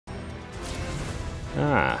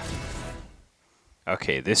Ah.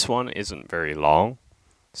 Okay, this one isn't very long,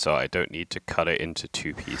 so I don't need to cut it into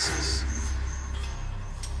 2 pieces.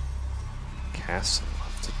 Castle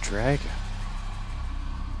of the Dragon.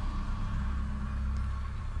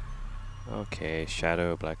 Okay,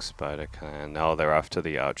 Shadow, Black Spider Clan. Now they're after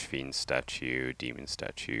the Archfiend statue, Demon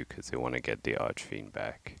statue, because they want to get the Archfiend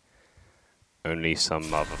back. Only some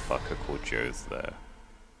motherfucker called Joe's there.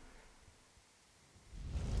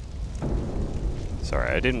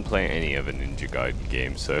 Sorry, I didn't play any of a Ninja Gaiden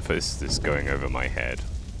game, so if this is going over my head,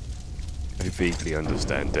 I vaguely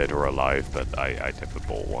understand Dead or Alive, but I never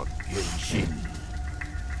bought one.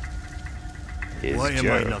 Here's Why am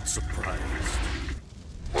Joe. I not surprised?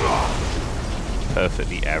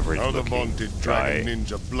 Perfectly average How the looking vaunted guy. Dragon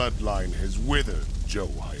Ninja bloodline has withered, Joe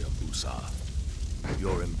Hayabusa.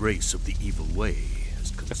 Your embrace of the evil way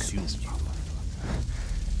has consumed you.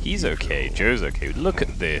 He's okay, Joe's okay. Look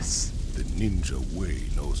at this. The ninja way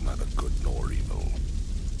knows neither good nor evil.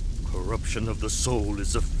 Corruption of the soul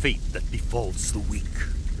is a fate that befalls the weak.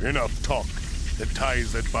 Enough talk. The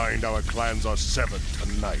ties that bind our clans are severed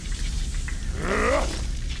tonight.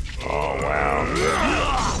 Oh wow.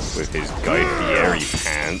 With his Guy Fieri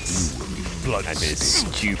pants Blood and his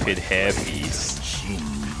stupid hairpiece. Shin,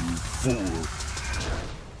 you fool.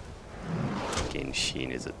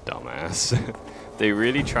 Genshin is a dumbass. They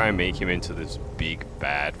really try and make him into this big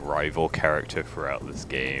bad rival character throughout this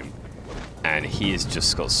game. And he has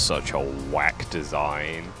just got such a whack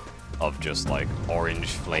design of just like orange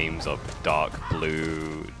flames of dark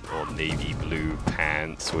blue or navy blue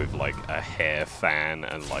pants with like a hair fan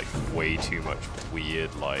and like way too much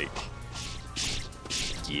weird like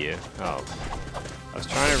gear. Oh, I was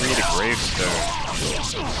trying to read a gravestone.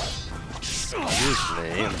 Excuse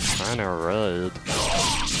me, I'm trying to read.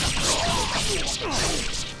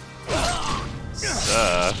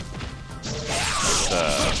 Sir.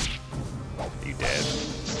 Sir. Are you dead?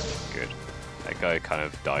 Good. That guy kind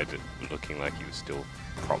of died looking like he was still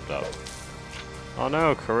propped up. Oh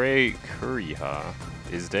no, Kuriha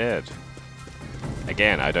is dead.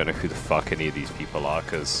 Again, I don't know who the fuck any of these people are,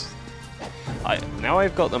 because now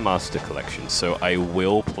I've got the Master Collection, so I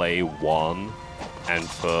will play 1, and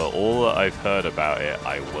for all that I've heard about it,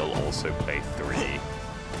 I will also play 3.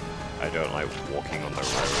 I don't like walking on the road,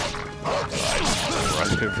 so I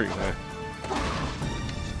just run everywhere.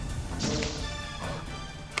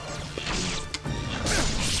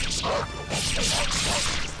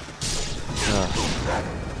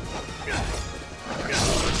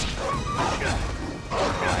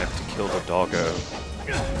 I have to kill the doggo.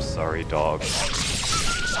 I'm sorry, dog. I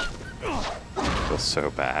feel so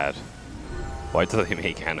bad. Why do they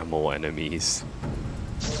make animal enemies?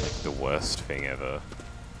 It's like the worst thing ever.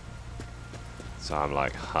 So I'm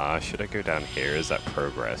like, huh, should I go down here? Is that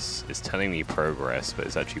progress? It's telling me progress, but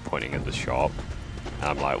it's actually pointing at the shop. And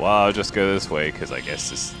I'm like, well, I'll just go this way, because I guess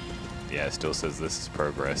this, yeah, it still says this is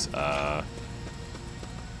progress.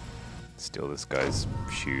 Steal this guy's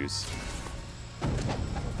shoes.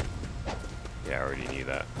 Yeah, I already knew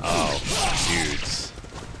that. Oh, dudes.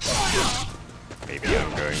 Maybe I'm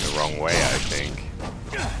going the wrong way, I think.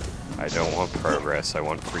 I don't want progress, I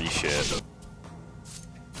want free shit.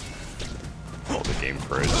 Well, the game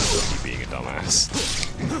froze with me being a dumbass.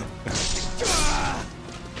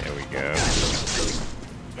 There we go.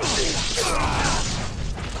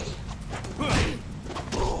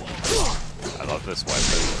 I love this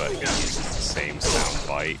weapon, but it uses the same sound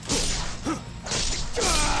bite.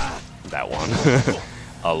 That one.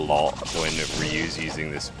 A lot. When Ryu's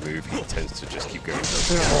using this move, he tends to just keep going.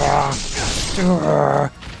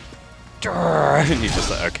 And you're just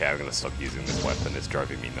like, okay, I'm gonna stop using this weapon, it's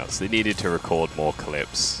driving me nuts. They needed to record more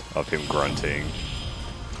clips of him grunting.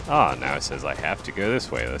 Ah, now it says I have to go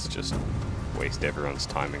this way. Let's just waste everyone's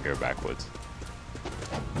time and go backwards.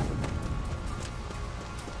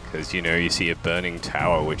 Because, you know, you see a burning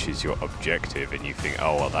tower, which is your objective, and you think,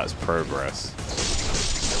 oh, well, that's progress.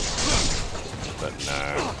 But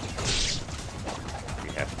no. We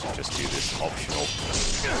have to just do this optional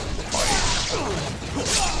fight.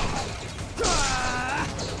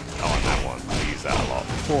 Oh, and that one. I use that a lot.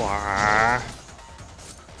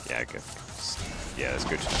 Yeah, good. Yeah, let's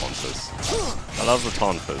go to Tonfas. I love the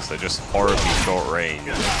Tonfas. They're just horribly short range.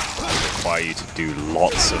 They require you to do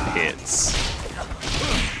lots of hits.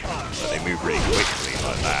 But they move really quickly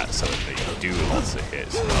like that, so that they can do lots of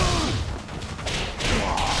hits. They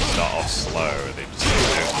start off slow. They just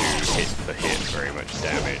don't do hit for hit very much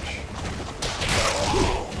damage.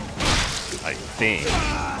 I think.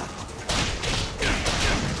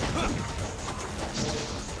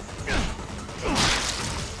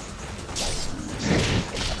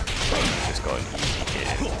 Just got an easy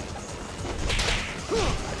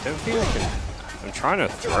don't think I can... I'm trying to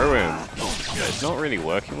throw him, but it's not really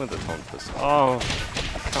working with the tonfas. Oh,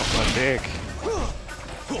 cut my dick.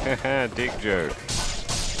 Haha, dick joke.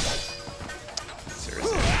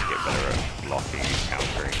 Seriously, I need to get better at blocking and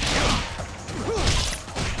countering.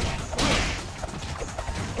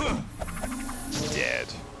 Dead.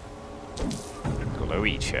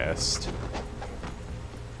 Glowy chest.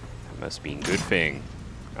 That must be a good thing.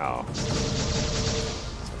 Oh. It's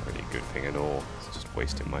not really a good thing at all. It's just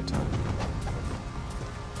wasting my time.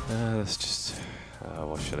 Let's just...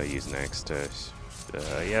 what should I use next?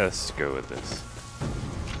 Yeah, let's go with this.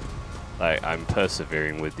 Like, I'm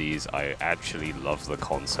persevering with these. I actually love the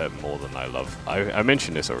concept more than I love... I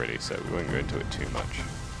mentioned this already, so we won't go into it too much.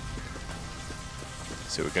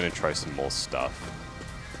 So we're going to try some more stuff.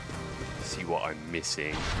 See what I'm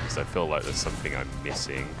missing, because I feel like there's something I'm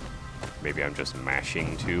missing. Maybe I'm just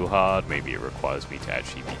mashing too hard. Maybe it requires me to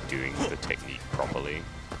actually be doing the technique properly.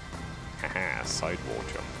 Haha, side wall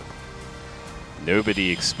jump. Nobody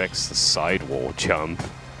expects the side wall jump.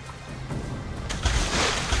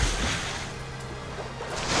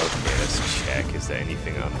 Okay, let's check. Is there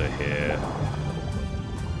anything under here?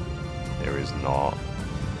 There is not.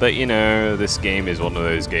 But you know, this game is one of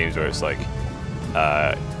those games where it's like,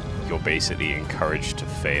 you're basically encouraged to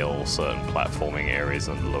fail certain platforming areas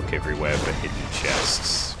and look everywhere for hidden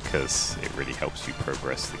chests, because it really helps you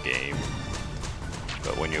progress the game.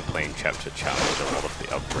 But when you're playing chapter challenge, a lot of the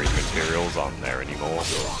upgrade materials aren't there anymore,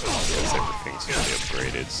 because everything's fully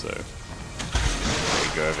upgraded, so... Can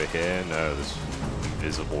we go over here? No, this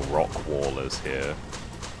invisible rock wall is here.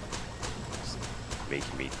 It's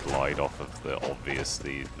making me glide off of the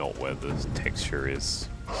obviously not where the texture is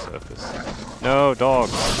surface. No, dog!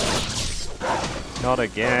 Not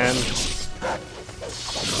again!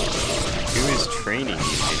 Who is training you,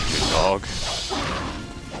 ninja dog?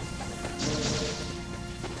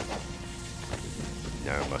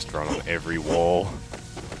 No, must run on every wall.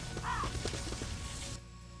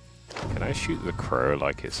 Can I shoot the crow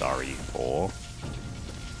like it's RE4?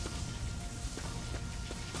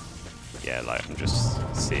 Yeah, like I'm just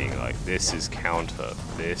seeing like this is counter,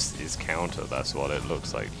 this is counter, that's what it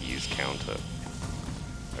looks like to use counter.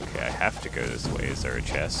 Okay, I have to go this way. Is there a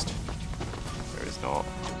chest? There is not.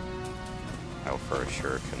 I'll throw a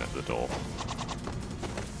shuriken at the door.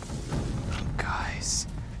 Guys,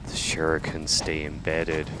 the shurikens stay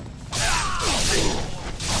embedded.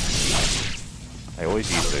 I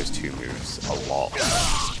always use those two moves a lot.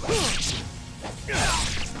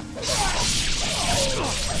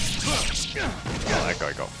 Oh, that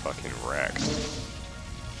guy got fucking wrecked.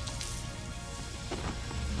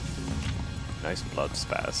 Nice blood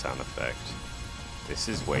spatter sound effect. This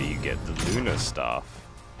is where you get the Luna staff.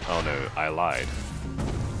 Oh no, I lied.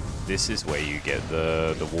 This is where you get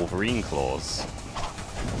the Wolverine claws.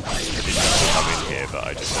 I didn't have to come in here, but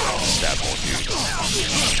I just wanted to stab more dudes.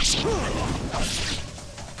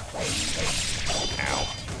 Ow.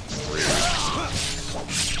 Rude.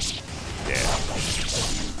 Dead.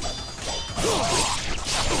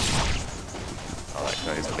 Oh, that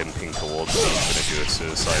guy's limping towards me. He's gonna do a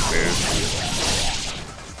suicide move.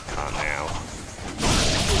 Can't now.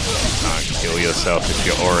 Can't kill yourself if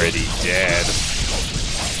you're already dead.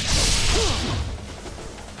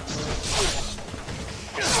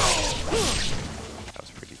 That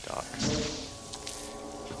was pretty dark.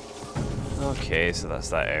 Okay, so that's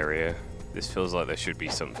that area. This feels like there should be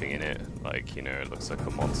something in it. Like, you know, it looks like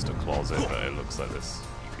a monster closet, but it looks like this.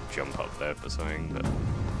 You could jump up there for something, but no.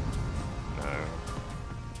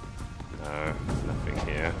 No, nothing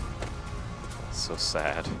here. That's so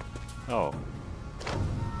sad. Oh.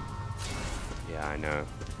 Yeah, I know.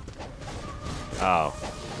 Oh.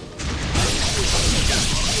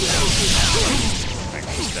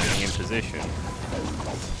 Actually standing in position.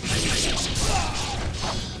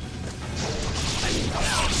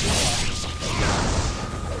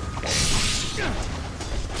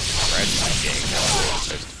 Game I'm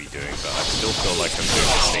supposed to be doing, but I still feel like I'm doing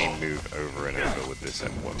the same move over and over with this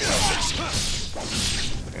M1 weapon.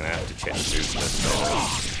 I'm gonna have to check the moves list later.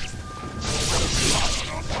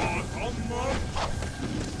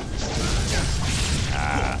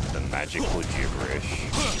 Ah, the magical gibberish.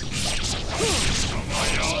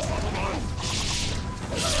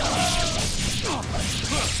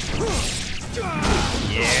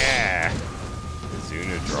 Yeah!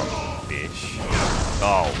 Zuna drop fish.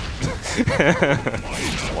 Oh.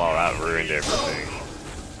 Wow, that ruined everything.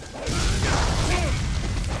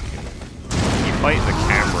 You fight the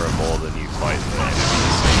camera more than you fight the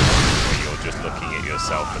enemies, when you're just looking at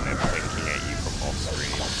yourself and they're blinking at you from off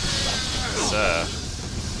screen. Sir,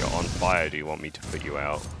 you're on fire. Do you want me to put you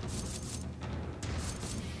out?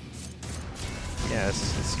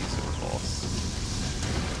 Yes, let's use a boss.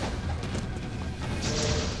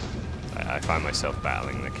 I find myself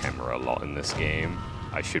battling the camera a lot in this game.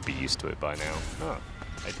 I should be used to it by now. Oh,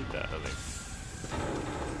 I did that earlier.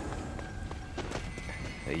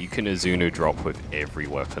 You can Azuno drop with every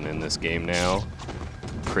weapon in this game now,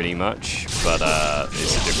 pretty much, but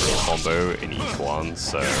it's a different combo in each one,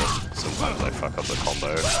 so sometimes I fuck up the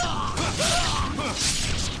combo.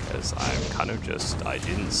 Because I'm kind of just, I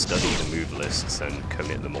didn't study the move lists and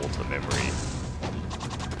commit them all to memory.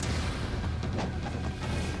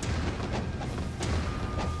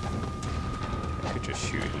 I could just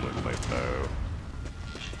shoot him with my bow.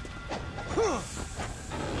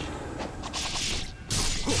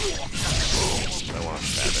 I want to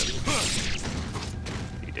stab him.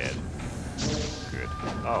 You dead? Good.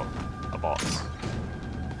 Oh, a boss.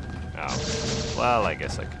 Oh. Well, I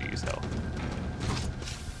guess I could use health.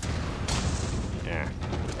 Yeah.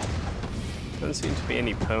 Doesn't seem to be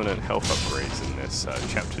any permanent health upgrades in this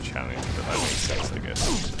chapter challenge, but that makes sense, I guess.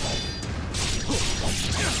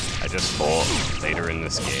 I just thought later in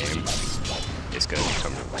this game, it's going to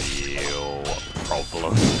become a real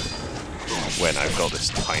problem when I've got this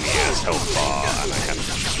tiny ass health bar and I have to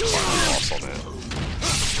fight a boss on it.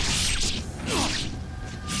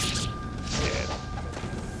 Dead.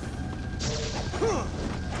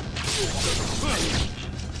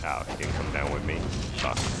 Ow, he didn't come down with me.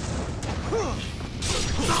 Fuck.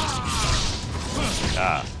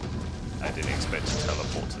 Ah, I didn't expect to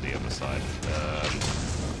teleport to the other side.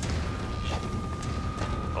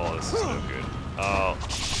 Oh, this is no good. Oh.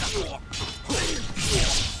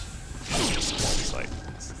 It's like,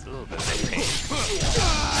 it's a little bit of pain.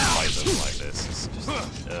 Fight them like this. It's just,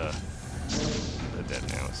 they're dead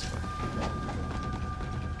now, it's fine.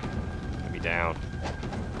 Let me down.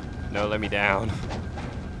 No, let me down.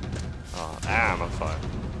 Oh, I'm on fire.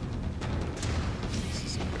 This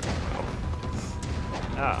isn't going well.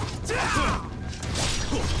 Ah.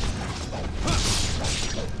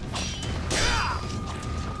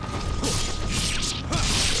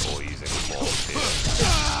 They're all using balls here.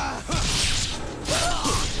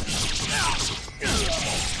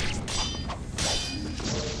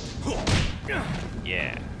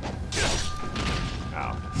 Yeah.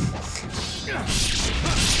 Ow.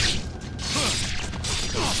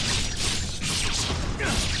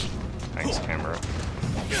 Thanks, camera. I'll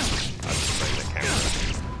just bring the camera.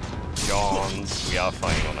 Johns, we are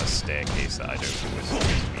fighting on a staircase that I don't think we're supposed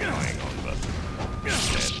to be fighting on, but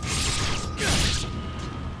instead.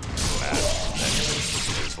 That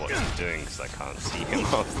is what he's doing because I can't see him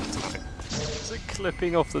half the time. It's like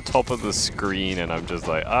clipping off the top of the screen, and I'm just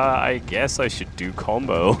like, I guess I should do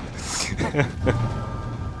combo.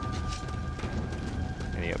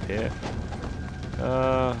 Any up here?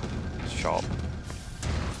 Shop.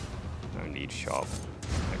 No need shop.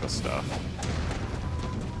 I got stuff.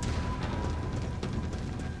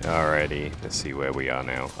 Alrighty, let's see where we are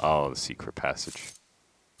now. Oh, the secret passage.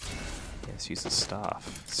 Yes, use the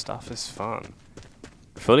staff. Staff is fun.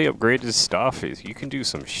 Fully upgraded staff is, you can do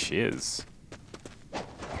some shiz.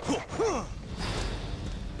 Ow.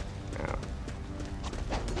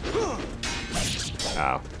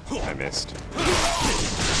 Ow, I missed.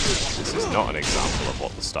 This is not an example of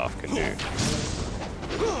what the staff can do.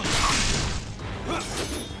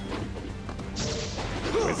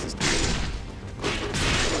 Where's this dude?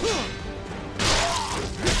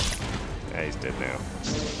 Yeah, he's dead now.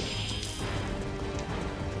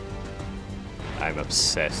 I'm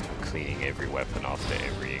obsessed with cleaning every weapon after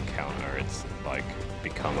every encounter. It's like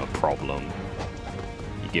become a problem.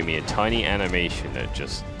 You give me a tiny animation that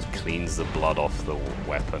just cleans the blood off the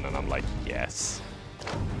weapon and I'm like, yes.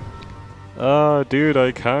 Oh, dude,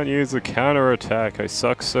 I can't use a counterattack. I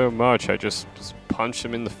suck so much. I just punch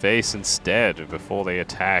them in the face instead before they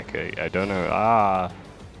attack. I don't know. Ah.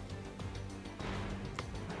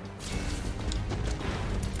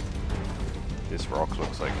 This rock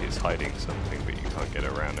looks like it's hiding something, but you can't get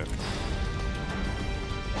around it.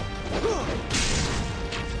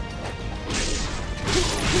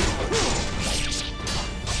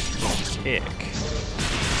 Kick.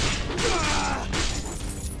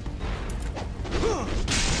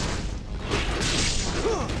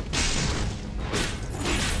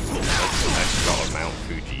 I've got a Mount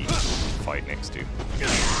Fuji to fight next to.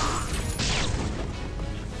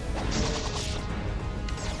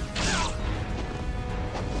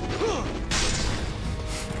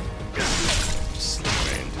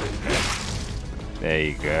 There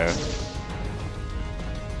you go.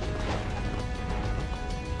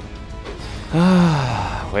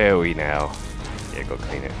 Ah, where are we now? Yeah, go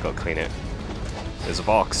clean it, go clean it. There's a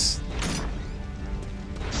box.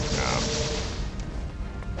 Oh.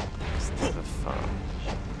 Have fun.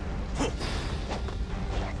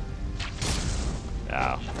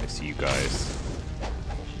 Ah, I see you guys.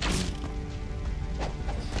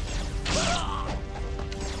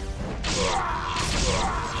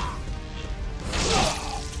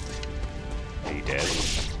 Are you dead?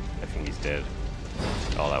 I think he's dead.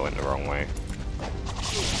 Oh, that went the wrong way.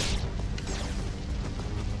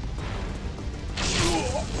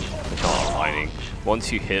 Not aligning.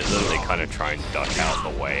 Once you hit them, they kind of try and duck out the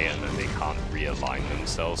way, and then they can't realign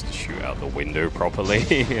themselves to shoot out the window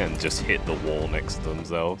properly, and just hit the wall next to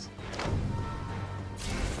themselves.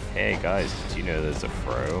 Hey guys, did you know there's a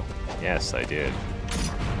throw? Yes, I did.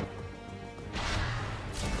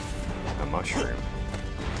 A mushroom.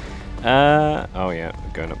 Oh yeah,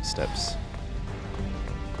 we're going up the steps.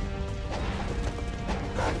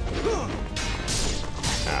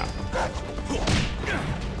 Ah.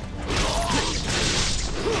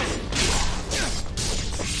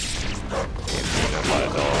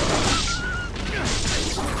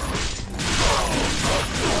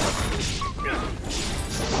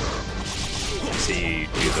 See, you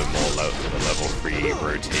do the level 3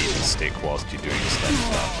 rotate the stick whilst you're doing step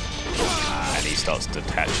stuff. And he starts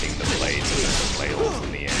detaching the blades and then the flails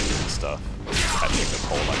in the end and stuff. Detaching the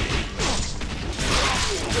pole, I mean.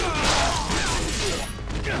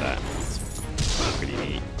 Look at that. It's pretty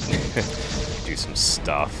neat. Do some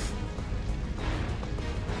stuff.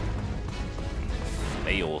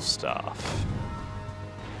 Flail stuff.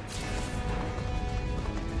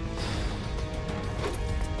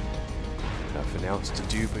 Nothing else to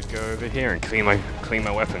do but go over here and clean my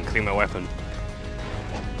weapon,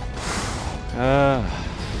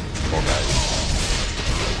 Poor guy.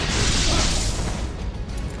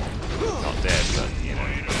 Not dead, but you know,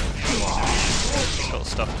 got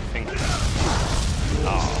stuff to think about.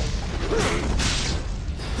 Oh.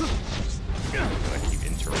 I keep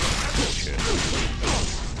interrupting bullshit.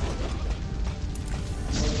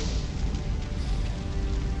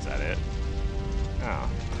 Is that it? Oh.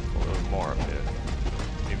 Well, there was more of it.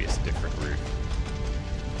 Maybe it's a different route.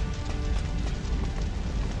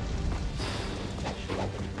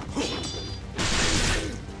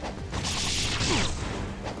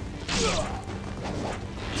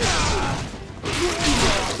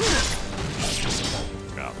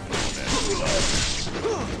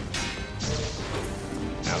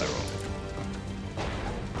 Now they're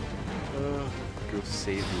all. Go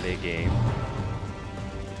save the game.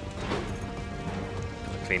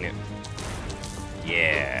 Clean it.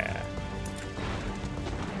 Yeah.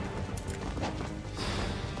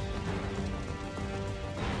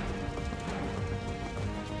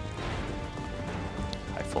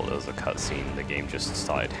 I thought there was a cutscene. The game just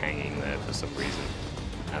started hanging there for some reason.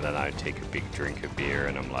 And then I'd take a big drink of beer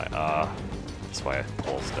and I'm like, that's why I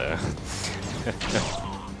paused there.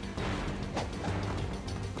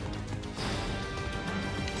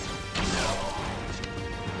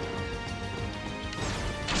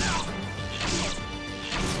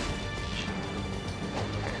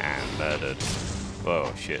 And murdered.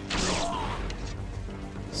 Whoa, shit.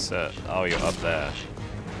 So, oh, you're up there.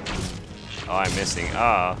 Oh, I'm missing.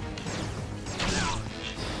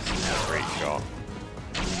 Great shot.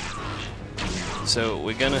 So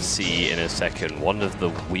we're gonna see in a second, one of the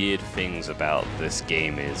weird things about this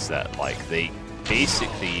game is that like they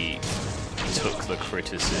basically took the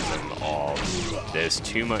criticism of there's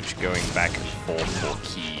too much going back and forth for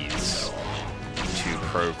keys to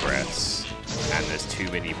progress and there's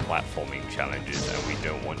too many platforming challenges and we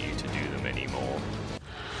don't want you to do them anymore.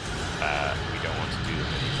 We don't want to do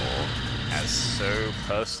them anymore. As so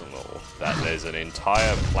personal that there's an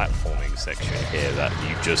entire platforming section here that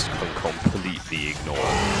you just can completely ignore.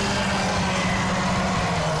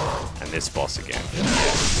 And this boss again.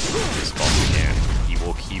 Yes, this boss again. He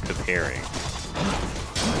will keep appearing.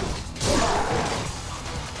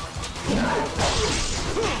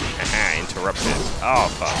 Haha, interrupted. Oh,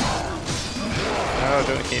 fuck. No,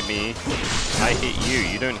 don't hit me. I hit you,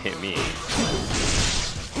 you don't hit me.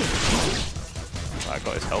 I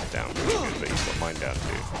got his health down pretty good, but he's got mine down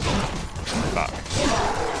too. Fuck.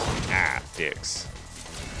 Ah, dicks.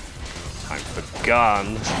 Time for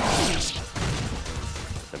gun.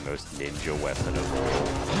 The most ninja weapon of all.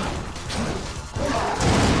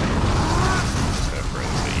 So for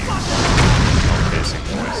instance, you not piercing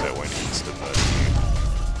voice, so it won't insta-murder you.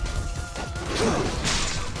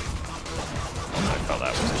 I felt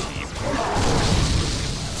that was cheap.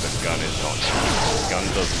 The gun is not cheap. The gun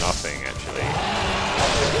does nothing, actually.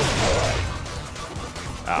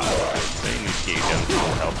 Ah, they need to get you down to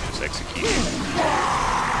full health, just execute you.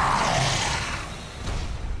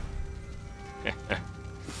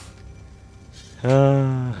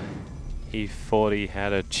 He thought he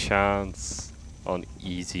had a chance on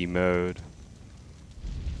easy mode.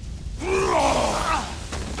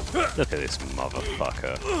 Look at this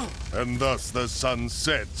motherfucker. And thus the sun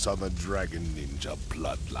sets on the Dragon Ninja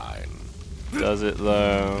bloodline. Does it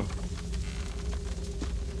though?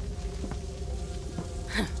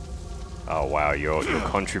 Oh wow, you're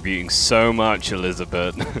contributing so much,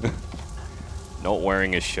 Elizabeth. Not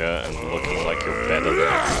wearing a shirt and looking like you're better than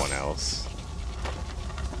everyone else.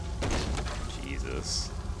 Jesus.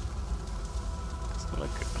 It's not a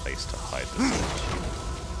good place to hide the statue.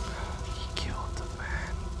 He killed the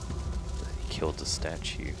man. He killed the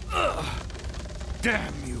statue.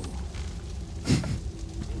 Damn you!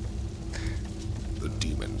 The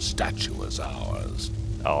demon statue is ours.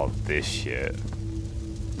 Oh, this shit.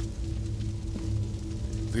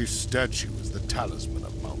 This statue is the talisman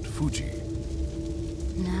of Mount Fuji.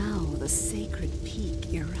 Now the sacred peak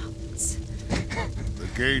erupts. The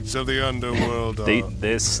gates of the underworld are...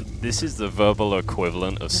 This is the verbal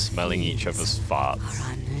equivalent of smelling each other's farts.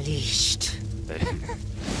 Are unleashed.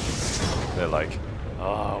 They're like,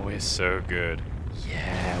 oh, we're so good.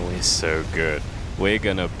 Yeah, we're so good. We're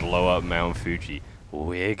gonna blow up Mount Fuji.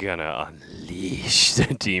 We're gonna unleash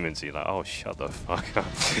the demons. You're like, oh, shut the fuck up.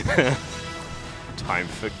 Time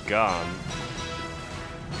for gun.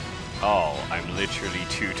 Oh, I'm literally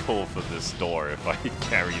too tall for this door if I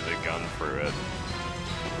carry the gun through it.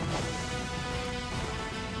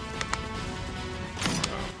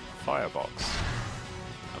 Oh, firebox.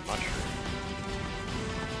 A mushroom.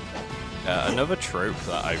 Another trope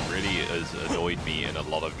that I really has annoyed me in a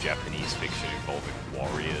lot of Japanese fiction involving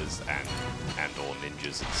warriors and or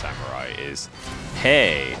ninjas and samurai is,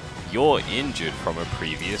 hey, you're injured from a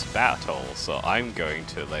previous battle, so I'm going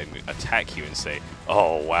to attack you and say,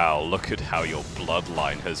 oh wow, look at how your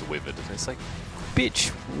bloodline has withered. And it's like,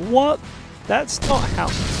 bitch, what? That's not how...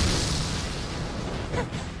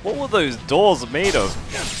 What were those doors made of?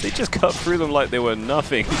 They just cut through them like they were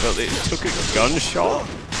nothing, but it took a gunshot?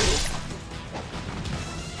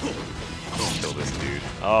 Kill this dude.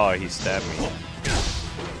 Oh, he stabbed me.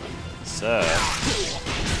 Sir.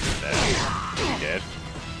 Dead. Is he dead?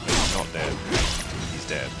 He's not dead. He's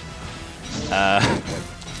dead.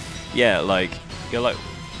 Yeah, like, you're like,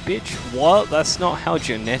 bitch, what? That's not how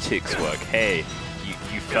genetics work. Hey,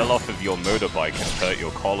 you fell off of your motorbike and hurt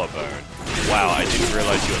your collarbone. Wow, I didn't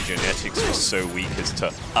realize your genetics were so weak as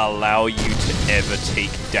to allow you to ever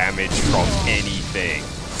take damage from anything.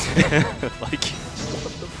 Like,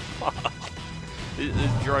 what the fuck?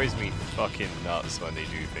 It drives me fucking nuts when they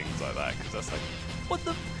do things like that, because that's like, what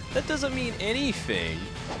the? That doesn't mean anything.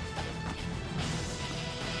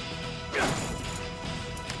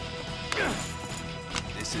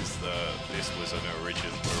 This was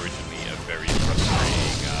originally a very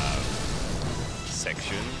frustrating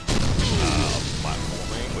section of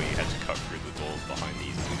platforming where you had to cut through the doors behind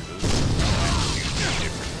these losers and do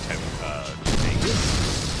different things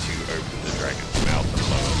to open the dragon's mouth and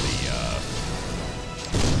lower the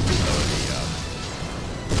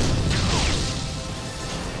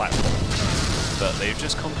platform. But they've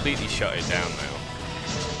just completely shut it down now.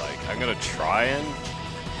 Like, I'm gonna try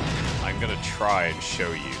and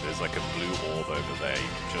show you. There's like a blue orb over there. You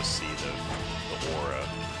can just see the aura.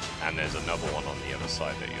 And there's another one on the other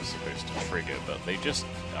side that you're supposed to trigger, but they just,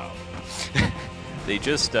 they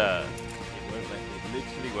just, it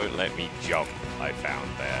literally won't let me jump, I found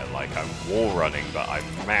there. Like, I'm wall running, but I'm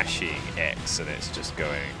mashing X, and it's just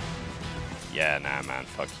going, yeah, nah, man,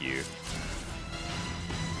 fuck you.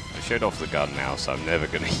 I showed off the gun now, so I'm never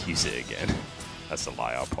gonna use it again. That's a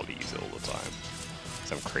lie, I'll probably use it all the time.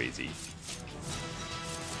 Because I'm crazy.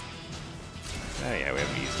 Oh yeah, we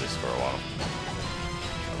haven't used this for a while.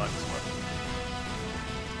 I like this one.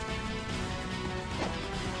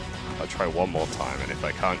 I'll try one more time, and if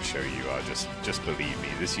I can't show you, just believe me.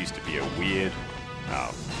 This used to be a weird...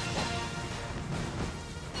 Oh.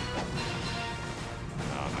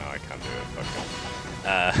 Oh no, I can't do it.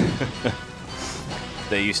 Fuck it.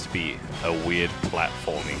 There used to be a weird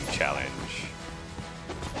platforming challenge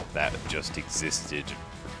that just existed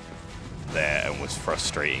there and was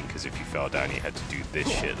frustrating because if you fell down you had to do this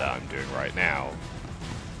shit that I'm doing right now,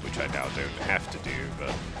 which I now don't have to do,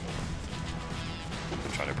 but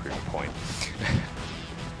I'm trying to prove a point.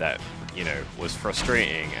 That, you know, was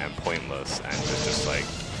frustrating and pointless and was just like,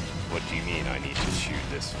 what do you mean I need to shoot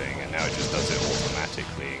this thing? And now it just does it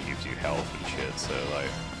automatically and gives you health and shit, so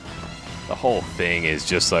like, the whole thing is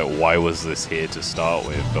just like, why was this here to start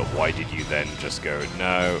with, but why did you then just go,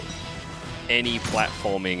 no, any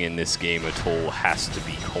platforming in this game at all has to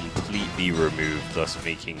be completely removed, thus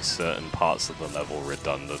making certain parts of the level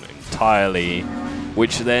redundant entirely,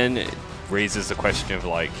 which then raises the question of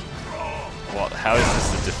like, what? How is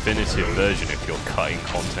this the definitive version if you're cutting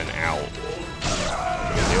content out?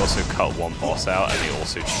 Because they also cut one boss out, and they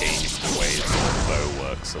also changed the way the bow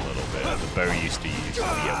works a little bit. The bow used to be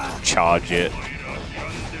able to charge it,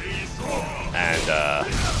 and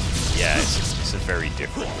yeah, it's a very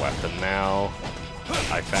different weapon now.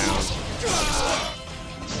 I found.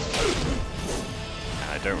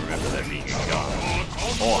 I don't remember there being a gun,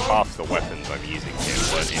 or half the weapons I'm using here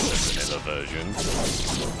weren't in the vanilla version.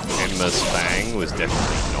 Enma's Fang was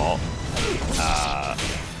definitely not.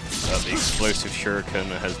 The explosive shuriken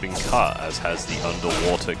has been cut, as has the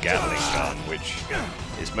underwater Gatling gun, which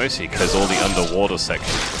is mostly because all the underwater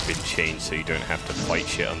sections have been changed so you don't have to fight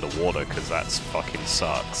shit underwater, because that's fucking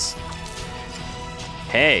sucks.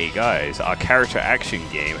 Hey guys, our character action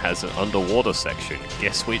game has an underwater section.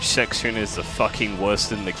 Guess which section is the fucking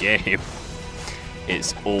worst in the game?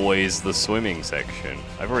 It's always the swimming section.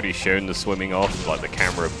 I've already shown the swimming off, like the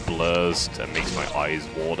camera blurs and makes my eyes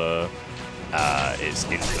water. It's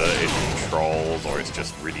inverted controls, or it's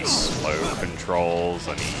just really slow controls,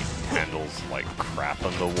 and he handles like crap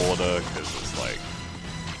underwater, because it's like,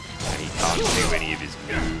 and he can't do any of his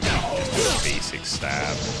moves, he can just do a basic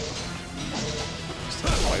stab.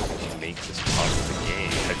 Why would you make this part of the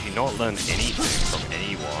game? Have you not learned anything from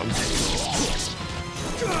anyone?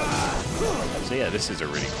 So yeah, this is a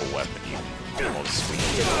really cool weapon. You can do a lot of sweet,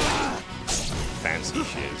 fancy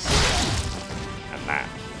shiz. And that.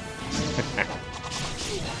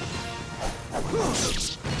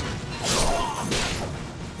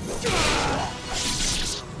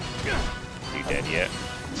 You dead yet?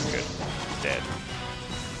 Good. Dead.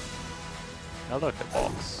 Now look at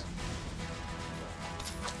boss.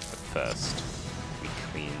 First, we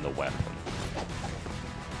clean the weapon.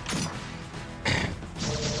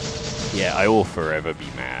 Yeah, I will forever be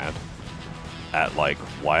mad at, like,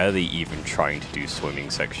 why are they even trying to do swimming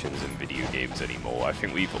sections in video games anymore? I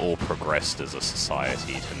think we've all progressed as a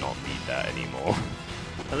society to not need that anymore.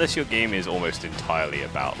 Unless your game is almost entirely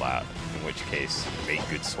about that, in which case, make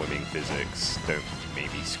good swimming physics, don't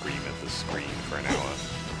maybe scream at the screen for an hour.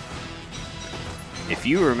 If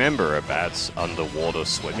you remember a bad underwater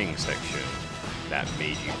swimming section that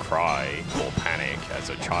made you cry or panic as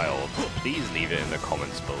a child, please leave it in the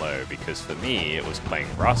comments below, because for me it was playing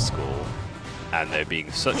Rascal, and there being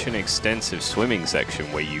such an extensive swimming section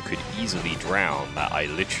where you could easily drown that I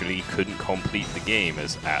literally couldn't complete the game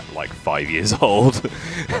as at like 5 years old.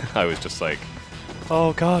 I was just like,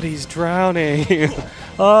 oh god, he's drowning!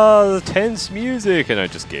 Oh, the tense music! And I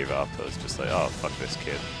just gave up. I was just like, oh, fuck this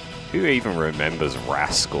kid. Who even remembers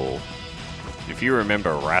Rascal? If you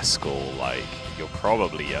remember Rascal, like, you're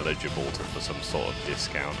probably eligible for some sort of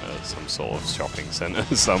discount at some sort of shopping center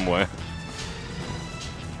somewhere.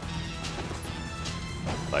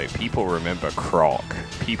 Like, people remember Croc.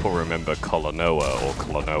 People remember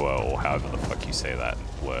Klonoa, or however the fuck you say that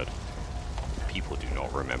word. People do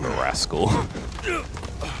not remember Rascal.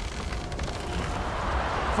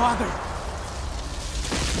 Father!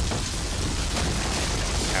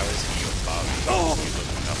 How is he your father? Oh. You look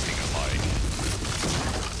nothing alike.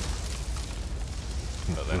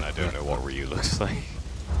 But then I don't know what Ryu looks like.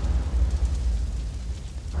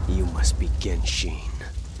 You must be Genshin.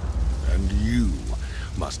 And you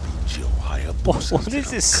must be Jill Hayabusa. What is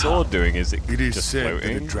this sword doing? Is it It is just said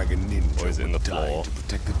floating? that a dragon ninja Or is it in the would die floor? to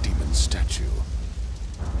protect the demon statue.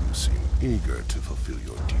 You seem eager to fulfill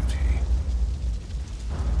your duty.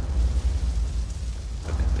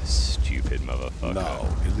 Look at this stupid motherfucker. Now,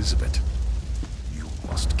 Elizabeth, you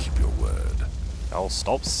must keep your word. I'll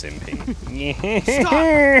stop simping.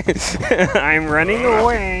 I'm running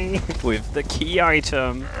away with the key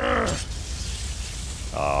item.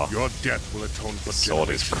 Oh, Your death will atone for the sword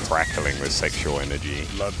is generations. crackling with sexual energy.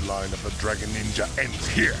 Bloodline of the dragon ninja ends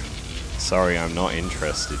here. Sorry, I'm not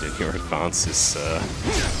interested in your advances, sir.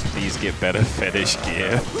 Please get better fetish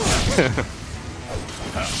gear.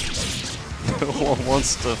 No one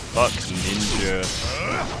wants to fuck Ninja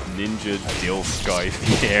Dilf Guy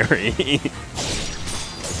Fieri.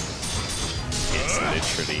 It's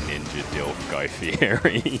literally Ninja Dilf Guy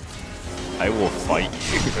Fieri. I will fight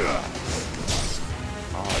you.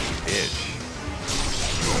 Oh, you bitch.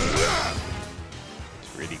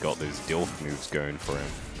 He's really got those Dilf moves going for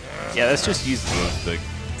him. Yeah, let's just use the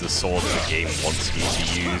sword the game wants you to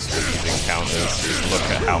use for these encounters. Just look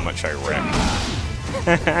at how much I wreck.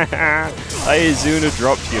 Hey, Zuna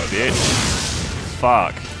dropped you, bitch.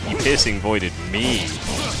 Fuck. You piercing voided me.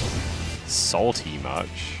 Salty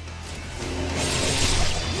much.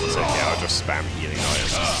 So yeah, I'll just spam healing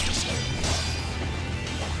items.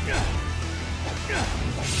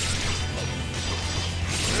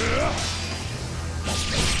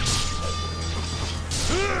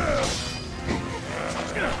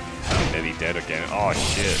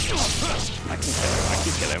 I can kill him, I can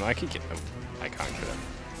kill him, I can kill him. I can't kill him.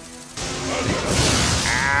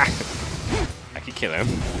 Ah! I can kill him.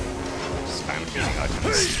 Spam healing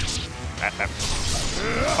items.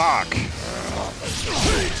 Fuck!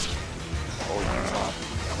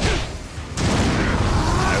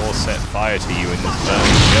 I will set fire to you in this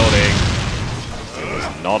burning building. It was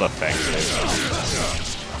not effective.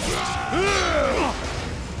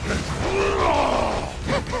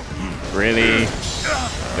 Really?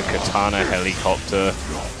 The katana helicopter?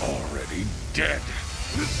 Already dead.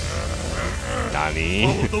 Nani?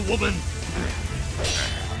 Follow the woman.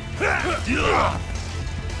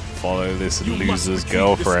 Follow this You must loser's retrieve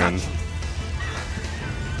girlfriend. the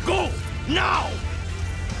statue. Go now.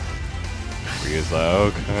 He is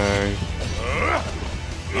like, okay.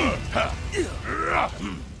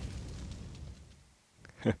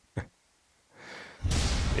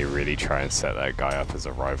 They really try and set that guy up as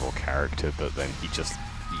a rival character, but then he just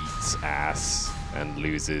eats ass and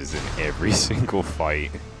loses in every single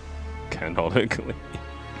fight, canonically.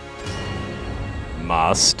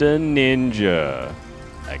 Master Ninja!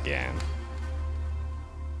 Again.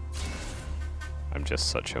 I'm just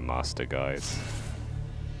such a master, guys.